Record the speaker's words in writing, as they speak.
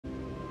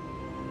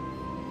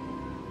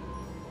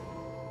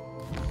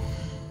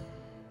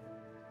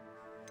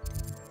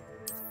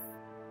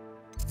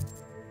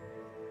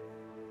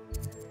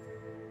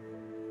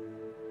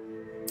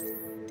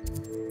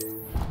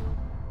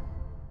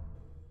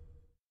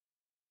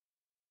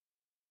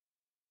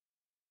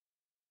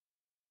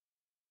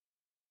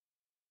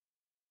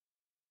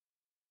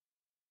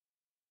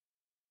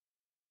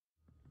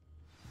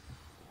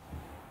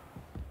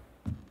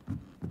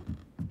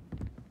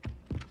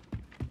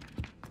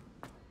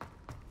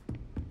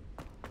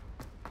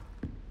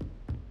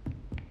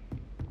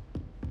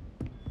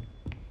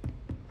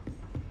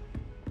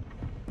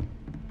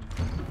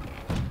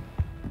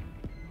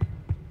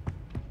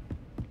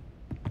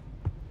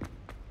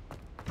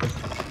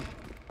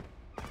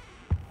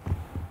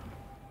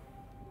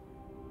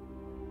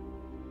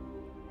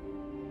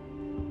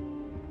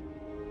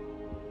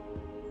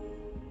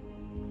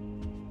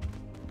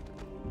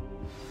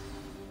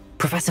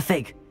Professor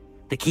Fig,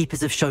 the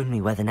keepers have shown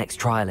me where the next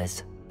trial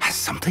is. Has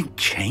something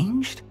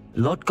changed?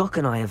 Lodgok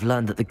and I have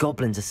learned that the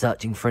goblins are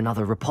searching for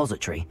another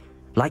repository,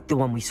 like the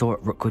one we saw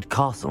at Rookwood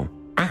Castle,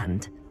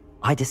 and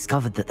I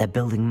discovered that they're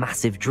building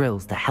massive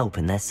drills to help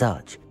in their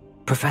search.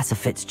 Professor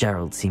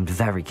Fitzgerald seemed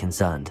very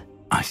concerned.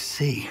 I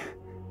see.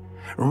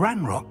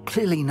 Ranrock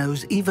clearly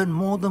knows even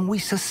more than we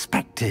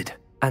suspected.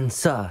 And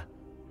sir,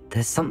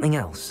 there's something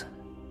else.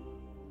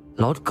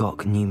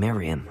 Lodgok knew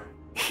Miriam.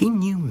 He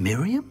knew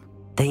Miriam?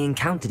 They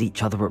encountered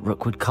each other at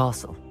Rookwood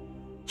Castle.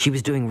 She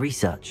was doing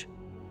research.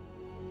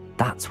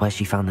 That's where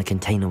she found the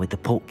container with the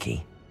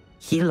portkey.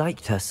 He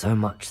liked her so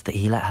much that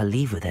he let her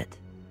leave with it,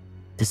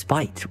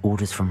 despite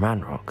orders from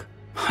Ranrock.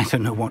 I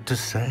don't know what to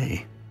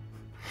say.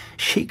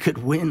 She could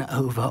win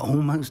over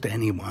almost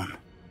anyone.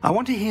 I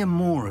want to hear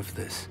more of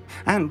this.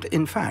 And,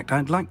 in fact,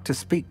 I'd like to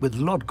speak with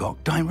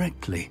Lodgok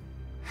directly.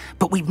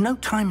 But we've no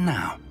time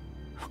now.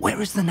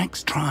 Where is the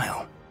next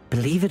trial?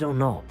 Believe it or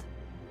not,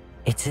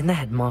 it's in the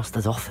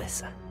headmaster's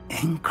office.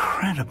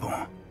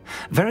 Incredible.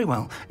 Very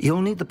well,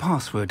 you'll need the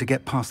password to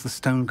get past the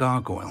stone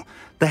gargoyle.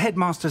 The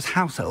headmaster's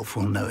house elf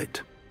will know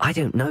it. I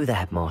don't know the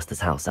headmaster's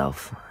house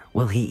elf.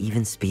 Will he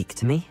even speak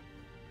to me?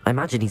 I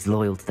imagine he's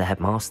loyal to the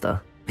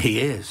headmaster.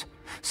 He is.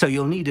 So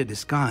you'll need a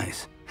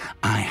disguise.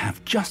 I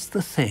have just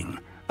the thing.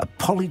 A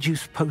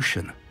polyjuice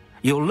potion.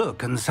 You'll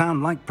look and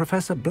sound like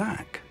Professor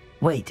Black.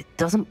 Wait,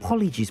 doesn't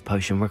polyjuice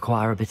potion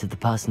require a bit of the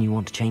person you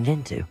want to change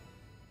into?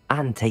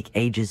 And take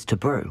ages to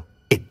brew?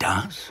 It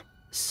does.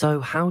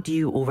 So how do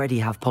you already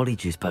have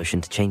polyjuice potion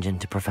to change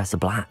into Professor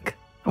Black?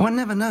 One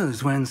never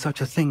knows when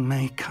such a thing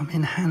may come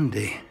in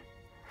handy.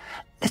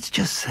 Let's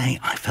just say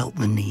I felt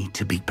the need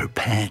to be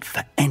prepared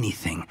for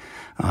anything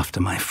after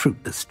my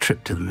fruitless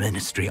trip to the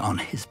ministry on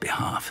his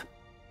behalf.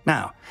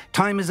 Now,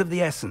 time is of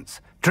the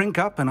essence. Drink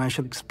up and I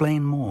shall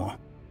explain more.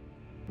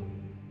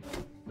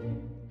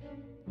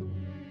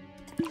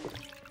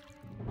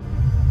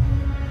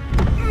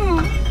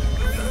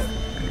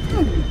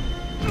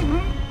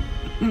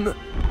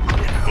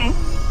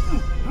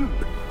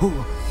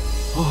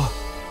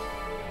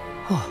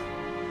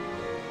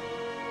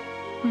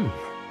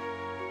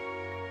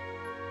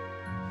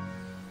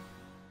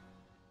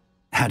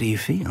 How do you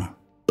feel?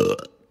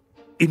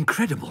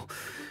 Incredible.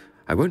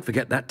 I won't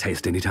forget that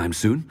taste anytime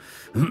soon.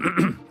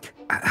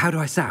 How do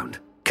I sound?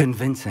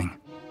 Convincing.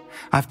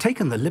 I've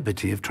taken the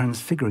liberty of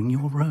transfiguring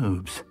your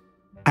robes.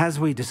 As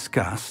we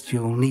discussed,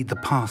 you'll need the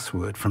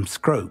password from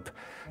Scrope,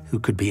 who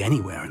could be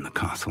anywhere in the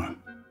castle.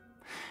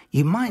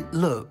 You might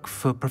look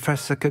for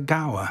Professor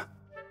Kagawa.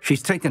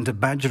 She's taken to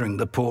badgering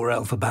the poor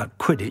elf about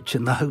Quidditch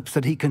in the hopes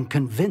that he can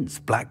convince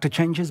Black to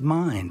change his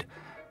mind.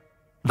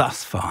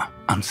 Thus far,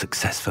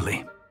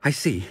 unsuccessfully. I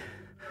see.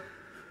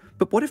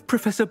 But what if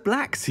Professor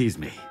Black sees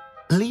me?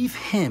 Leave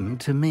him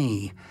to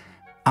me.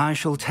 I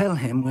shall tell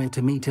him where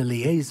to meet a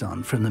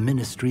liaison from the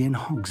ministry in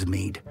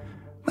Hogsmeade.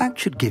 That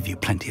should give you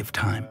plenty of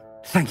time.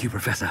 Thank you,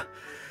 Professor.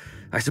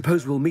 I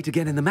suppose we'll meet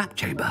again in the map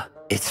chamber.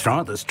 It's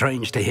rather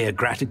strange to hear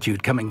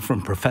gratitude coming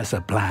from Professor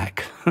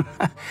Black.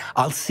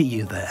 I'll see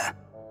you there.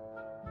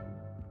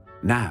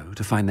 Now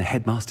to find the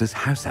headmaster's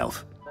house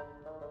elf.